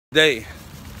Day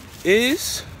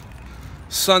is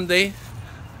Sunday,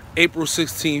 April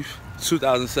 16th,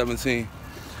 2017,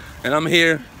 and I'm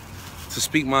here to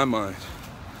speak my mind.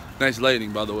 Nice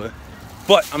lighting, by the way.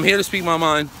 But I'm here to speak my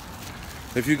mind.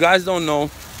 If you guys don't know,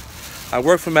 I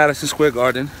work for Madison Square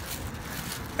Garden,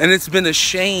 and it's been a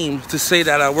shame to say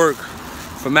that I work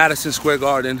for Madison Square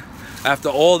Garden after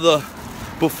all the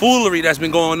buffoonery that's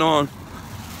been going on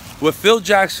with Phil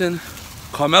Jackson,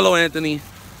 Carmelo Anthony.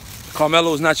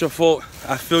 Carmelo, is not your fault.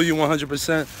 I feel you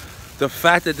 100%. The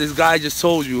fact that this guy just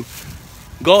told you,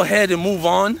 go ahead and move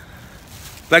on.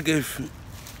 Like if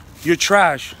you're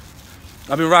trash.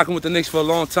 I've been rocking with the Knicks for a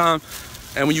long time.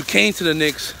 And when you came to the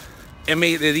Knicks, it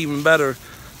made it even better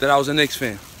that I was a Knicks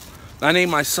fan. I named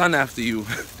my son after you.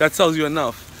 That tells you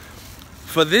enough.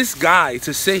 For this guy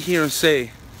to sit here and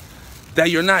say that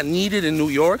you're not needed in New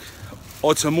York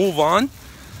or to move on,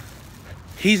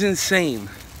 he's insane.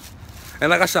 And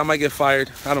like I said, I might get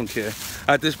fired. I don't care.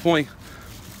 At this point,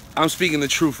 I'm speaking the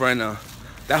truth right now.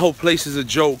 That whole place is a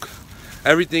joke.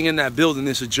 Everything in that building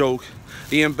is a joke.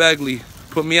 Ian Begley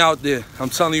put me out there.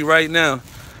 I'm telling you right now.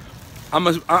 I'm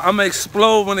gonna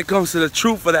explode when it comes to the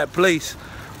truth of that place.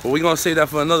 But we're gonna say that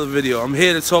for another video. I'm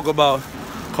here to talk about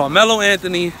Carmelo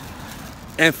Anthony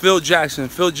and Phil Jackson.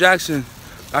 Phil Jackson,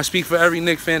 I speak for every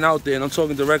Knicks fan out there, and I'm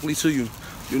talking directly to you.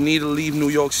 You need to leave New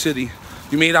York City.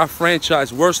 You made our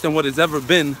franchise worse than what it's ever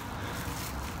been.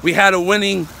 We had a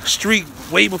winning streak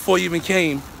way before you even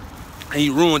came, and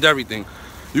you ruined everything.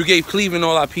 You gave Cleveland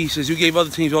all our pieces. You gave other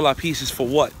teams all our pieces for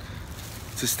what?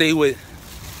 To stay with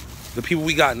the people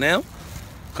we got now?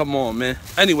 Come on, man.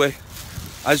 Anyway,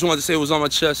 I just wanted to say it was on my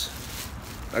chest.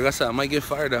 Like I said, I might get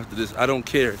fired after this. I don't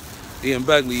care. Ian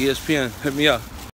Begley, ESPN, hit me up.